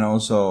some. And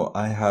also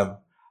I have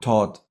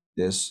taught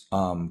this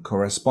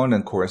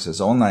correspondent courses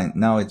online.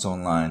 Now it's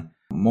online.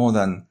 More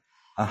than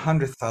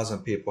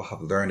 100,000 people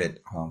have learned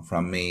it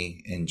from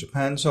me in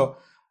Japan. So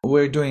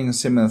we're doing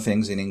similar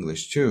things in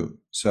English too.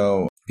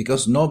 So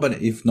because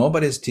if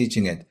nobody's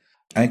teaching it,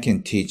 I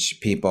can teach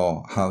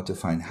people how to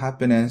find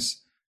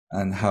happiness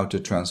and how to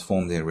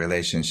transform their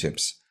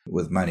relationships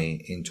with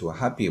money into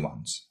happy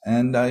ones.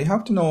 And you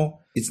have to know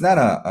it's not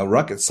a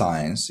rocket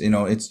science.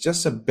 It's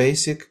just a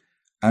basic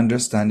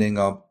understanding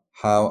of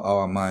how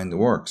our mind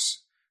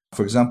works.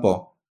 For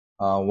example,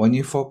 when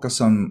you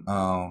focus on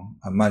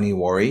money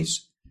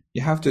worries,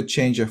 you have to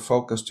change your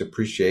focus to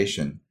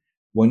appreciation.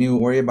 When you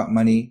worry about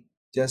money,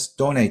 just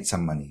donate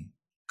some money.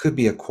 Could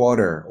be a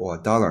quarter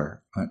or $1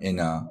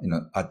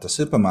 at the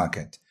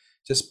supermarket.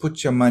 Just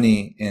put your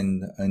money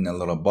in a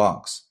little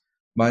box.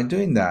 By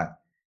doing that,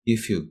 you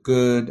feel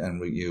good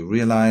and you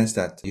realize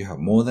that you have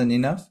more than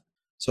enough.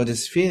 So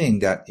this feeling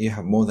that you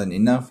have more than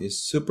enough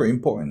is super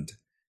important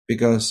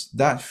because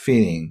that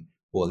feeling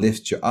will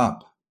lift you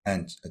up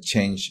and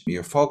change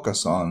your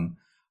focus on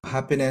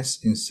happiness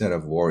instead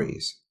of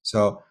worries.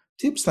 So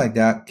tips like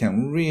that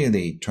can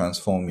really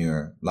transform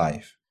your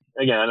life.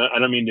 Again, I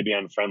don't mean to be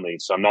unfriendly,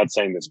 so I'm not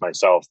saying this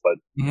myself, but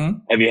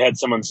have you had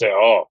someone say,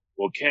 oh,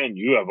 well, Ken,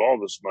 you have all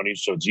this money,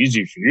 so it's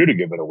easy for you to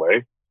give it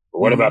away. But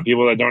what about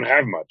people that don't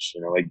have much?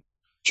 I'm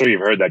sure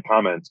you've heard that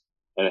comment.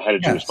 And how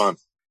did you respond?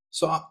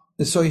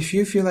 So if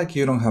you feel like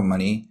you don't have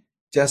money,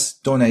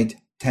 just donate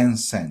 10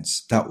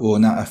 cents. That will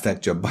not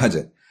affect your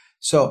budget.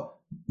 So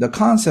the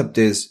concept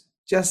is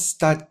just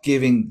start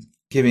giving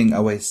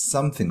away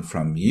something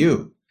from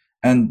you.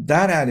 And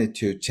that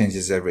attitude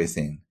changes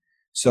everything.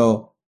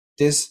 So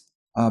this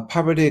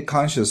poverty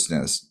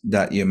consciousness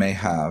that you may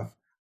have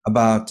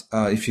about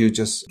if you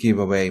just give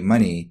away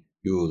money,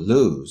 you will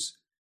lose.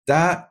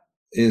 That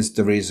is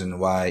the reason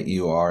why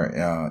you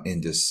are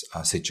in this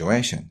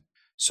situation.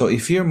 So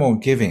if you're more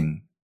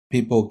giving,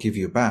 people give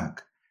you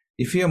back.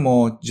 If you're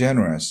more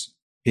generous,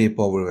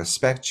 people will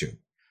respect you.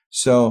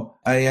 So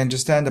I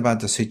understand about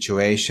the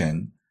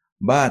situation,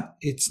 but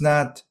it's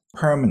not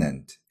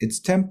permanent. It's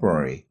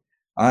temporary.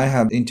 I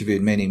have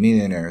interviewed many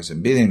millionaires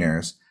and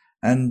billionaires,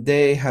 and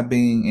they have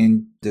been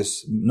in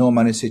this no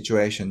money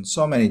situation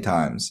so many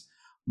times,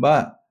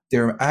 but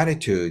their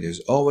attitude is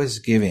always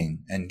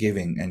giving and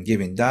giving and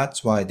giving.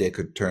 That's why they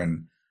could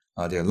turn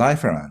their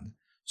life around.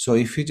 So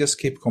if you just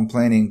keep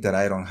complaining that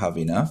I don't have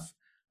enough,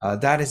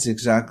 that is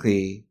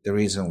exactly the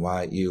reason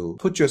why you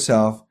put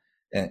yourself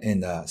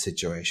in the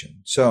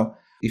situation. So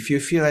if you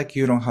feel like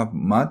you don't have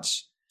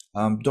much,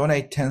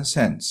 donate 10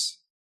 cents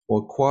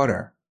or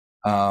quarter.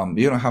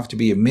 You don't have to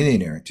be a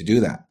millionaire to do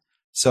that.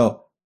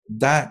 So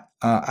that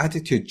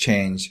attitude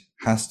change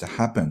has to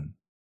happen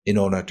in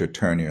order to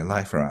turn your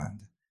life around.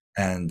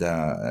 And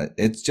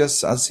it's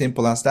just as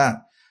simple as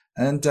that.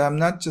 And I'm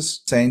not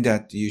just saying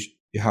that you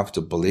have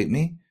to believe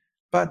me,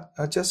 but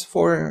just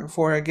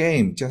for a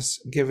game,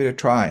 just give it a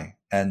try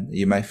and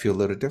you might feel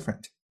a little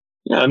different.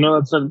 Yeah, no,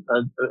 that's a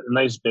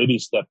nice baby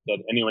step that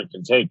anyone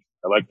can take.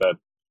 I like that.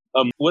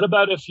 What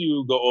about if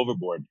you go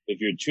overboard? If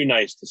you're too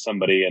nice to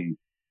somebody and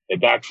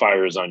it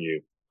backfires on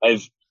you? I'm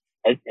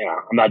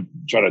not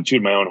trying to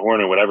toot my own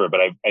horn or whatever, but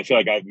I feel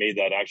like I've made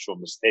that actual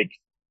mistake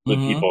with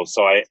people.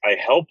 So I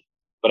help,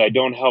 but I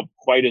don't help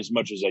quite as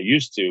much as I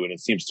used to, and it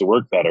seems to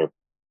work better.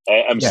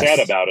 I'm sad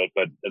about it,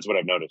 but that's what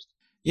I've noticed.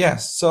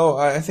 Yes. So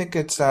I think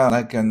it's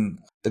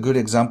the good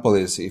example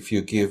is if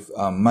you give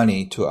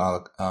money to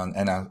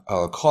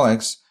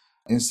alcoholics,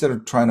 instead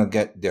of trying to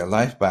get their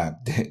life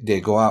back, they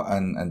go out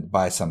and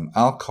buy some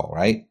alcohol,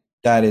 right?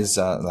 That is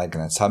like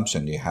an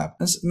assumption you have.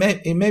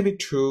 It may be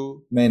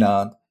true, may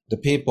not. The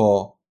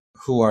people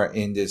who are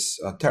in this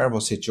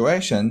terrible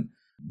situation,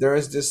 there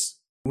is this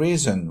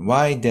reason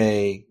why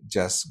they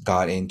just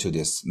got into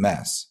this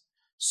mess.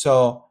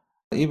 So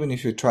even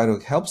if you try to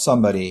help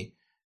somebody,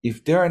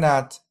 if they're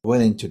not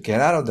willing to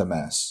get out of the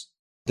mess,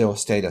 they will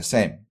stay the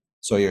same.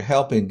 So your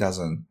helping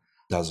doesn't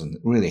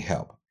really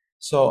help.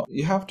 So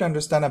you have to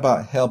understand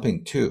about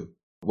helping too.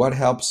 What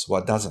helps,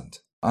 what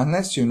doesn't.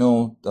 Unless you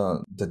know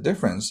the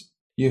difference,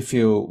 you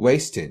feel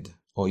wasted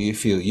or you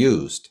feel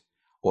used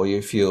or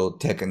you feel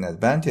taken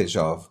advantage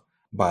of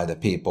by the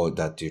people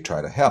that you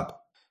try to help.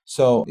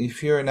 So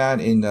if you're not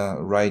in the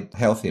right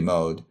healthy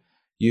mode,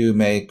 you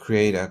may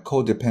create a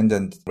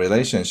codependent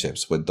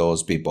relationships with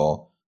those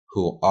people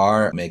who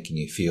are making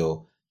you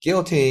feel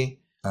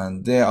guilty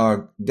And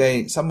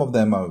some of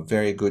them are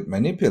very good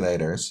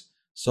manipulators.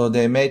 So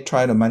they may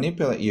try to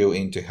manipulate you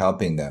into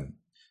helping them.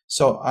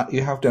 So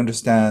you have to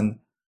understand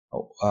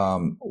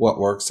what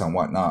works and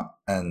what not.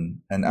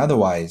 And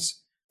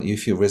otherwise, you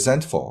feel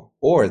resentful,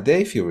 or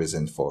they feel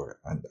resentful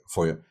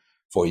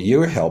for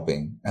your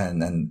helping.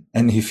 And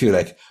you feel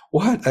like,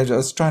 what? I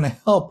was trying to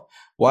help.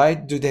 Why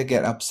do they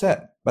get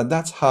upset? But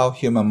that's how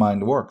human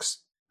mind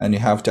works. And you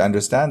have to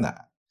understand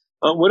that.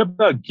 What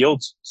about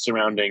guilt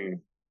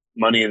surrounding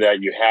money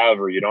that you have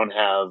or you don't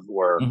have,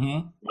 or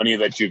money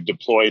that you've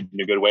deployed in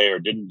a good way or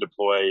didn't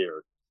deploy,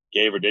 or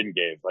gave or didn't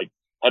give? Like,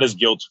 how does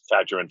guilt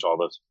factor into all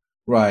this?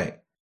 Right.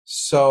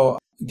 So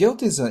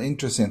guilt is an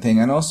interesting thing,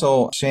 and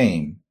also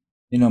shame.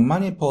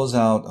 Money pulls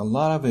out a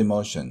lot of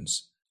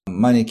emotions.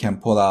 Money can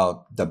pull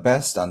out the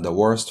best and the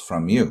worst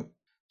from you.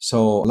 So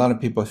a lot of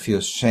people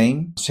feel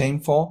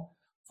shameful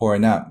for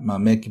not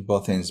making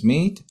both ends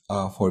meet,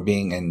 for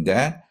being in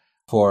debt,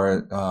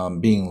 for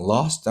being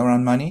lost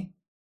around money.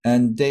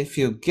 And they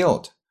feel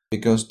guilt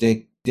because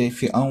they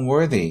feel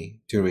unworthy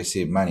to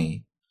receive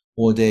money,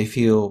 or they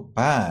feel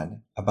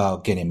bad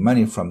about getting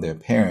money from their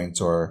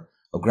parents or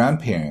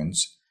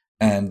grandparents,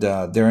 and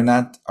they're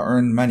not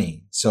earned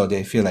money. So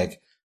they feel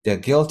like they're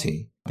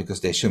guilty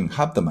because they shouldn't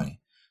have the money.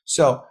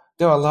 So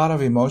there are a lot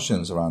of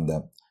emotions around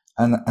them.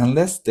 And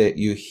unless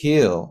you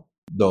heal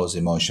those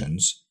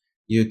emotions,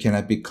 you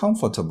cannot be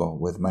comfortable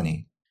with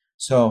money.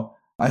 So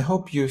I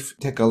hope you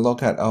take a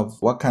look at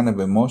what kind of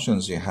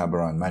emotions you have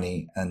around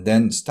money and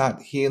then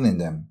start healing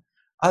them.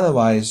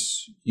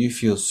 Otherwise, you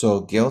feel so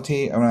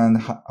guilty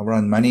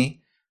around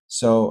money,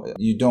 so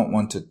you don't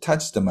want to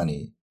touch the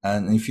money.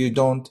 And if you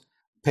don't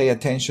pay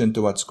attention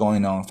to what's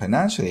going on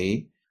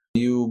financially,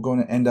 you're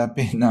going to end up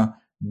in a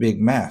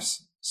big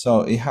mess.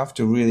 So you have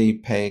to really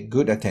pay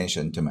good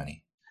attention to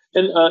money.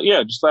 And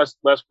just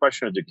last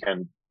question to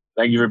Ken.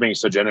 Thank you for being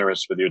so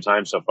generous with your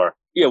time so far.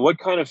 Yeah, what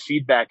kind of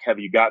feedback have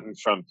you gotten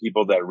from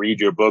people that read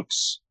your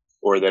books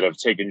or that have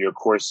taken your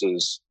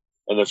courses,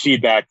 and the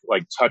feedback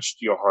like touched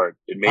your heart?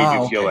 It made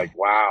you feel like,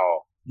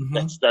 wow,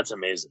 that's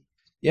amazing.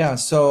 Yeah.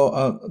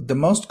 So the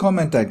most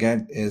comment I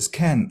get is,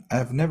 Ken,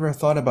 I've never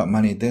thought about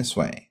money this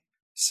way.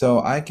 So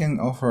I can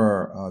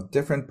offer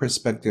different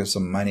perspectives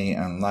of money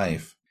and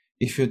life.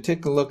 If you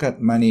take a look at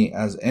money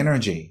as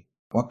energy,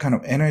 what kind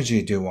of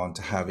energy do you want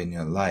to have in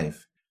your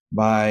life?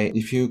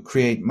 If you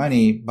create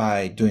money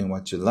by doing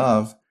what you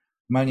love,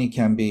 money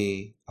can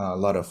be a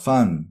lot of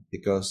fun,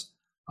 because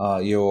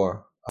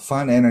your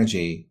fun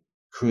energy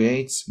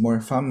creates more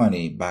fun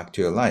money back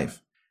to your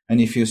life. And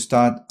if you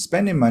start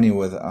spending money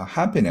with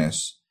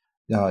happiness,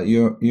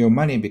 your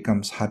money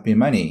becomes happy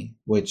money,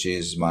 which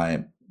is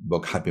my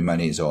book Happy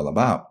Money is all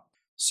about.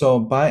 So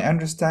by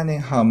understanding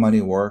how money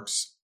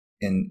works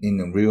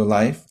in real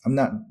life,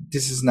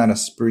 this is not a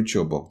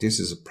spiritual book. This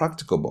is a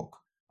practical book.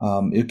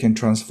 You can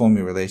transform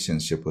your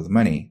relationship with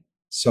money.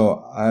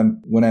 So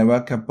when I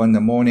wake up in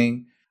the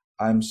morning,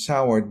 I'm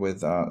showered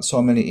with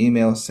so many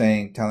emails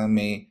telling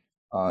me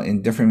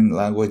in different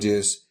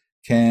languages,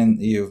 Ken,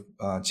 you've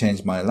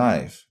changed my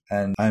life.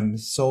 And I'm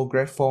so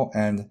grateful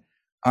and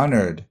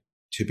honored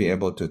to be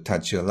able to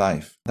touch your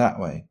life that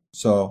way.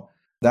 So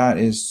that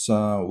is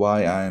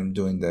why I'm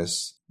doing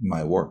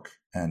my work.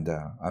 And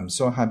I'm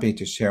so happy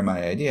to share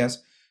my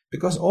ideas,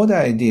 because all the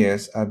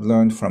ideas I've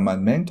learned from my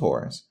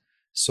mentors.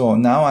 So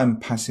now I'm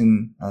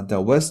passing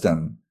the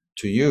wisdom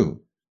to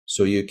you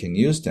so you can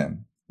use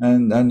them.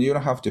 And you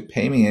don't have to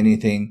pay me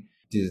anything.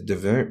 The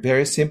very,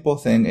 very simple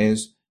thing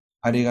is,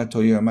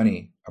 arigato your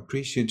money,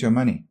 appreciate your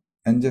money,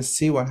 and just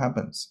see what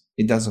happens.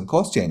 It doesn't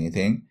cost you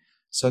anything,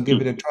 so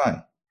give it a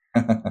try.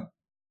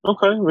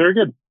 Okay, very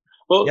good.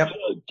 Well, Yep.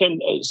 Ken,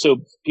 so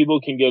people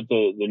can get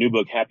the new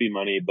book, Happy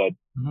Money, but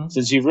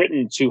since you've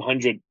written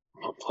 200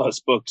 plus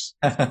books,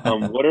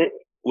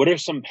 what are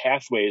some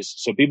pathways?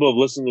 So people have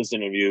listened to this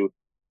interview,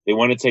 they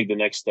want to take the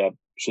next step.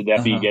 Should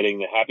that be getting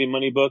the Happy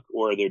Money book,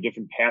 or are there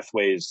different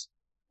pathways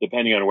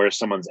depending on where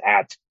someone's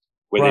at,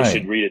 where they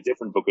should read a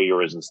different book of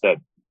yours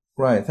instead?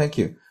 Right, thank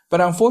you.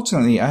 But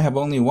unfortunately, I have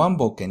only one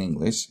book in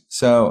English,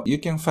 so you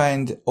can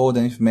find all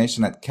the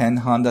information at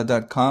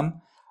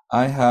kenhonda.com.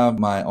 I have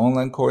my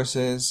online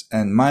courses,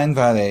 and Mind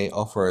Valley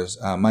offers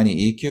a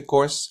Money EQ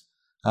course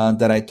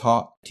that I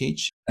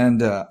teach.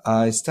 And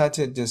I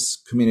started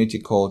this community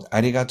called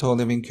Arigato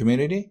Living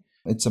Community.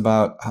 It's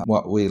about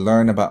what we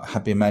learn about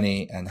happy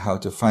money and how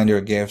to find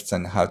your gifts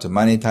and how to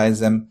monetize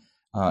them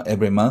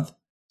every month.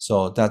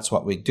 So that's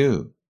what we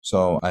do.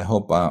 So I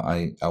hope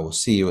I will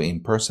see you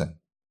in person.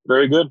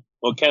 Very good.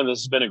 Well, Ken, this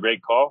has been a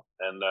great call,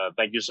 and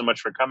thank you so much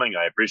for coming.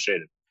 I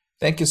appreciate it.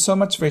 Thank you so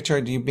much,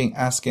 Richard. You've been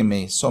asking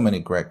me so many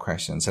great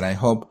questions, and I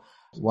hope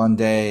one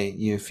day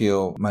you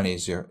feel money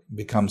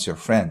becomes your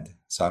friend.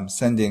 So I'm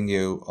sending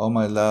you all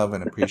my love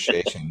and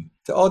appreciation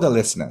to all the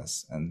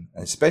listeners, and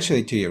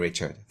especially to you,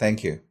 Richard.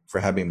 Thank you for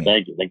having me.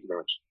 Thank you. Thank you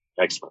very much.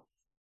 Excellent.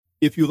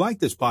 If you like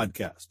this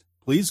podcast,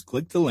 please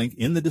click the link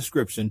in the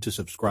description to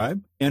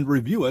subscribe and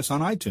review us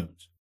on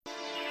iTunes.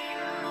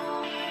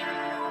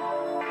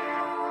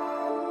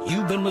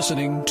 You've been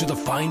listening to the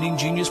Finding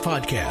Genius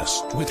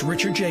podcast with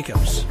Richard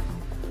Jacobs.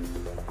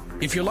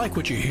 If you like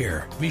what you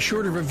hear, be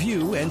sure to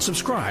review and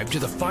subscribe to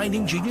the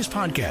Finding Genius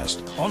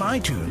podcast on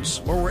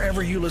iTunes or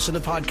wherever you listen to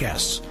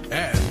podcasts.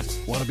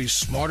 And want to be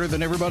smarter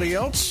than everybody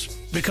else?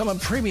 Become a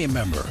premium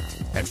member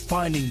at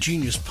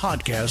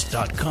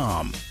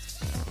findinggeniuspodcast.com.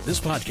 This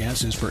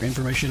podcast is for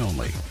information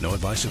only. No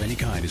advice of any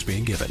kind is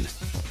being given.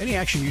 Any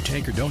action you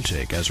take or don't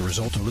take as a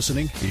result of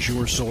listening is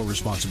your sole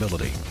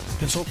responsibility.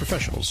 Consult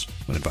professionals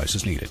when advice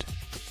is needed.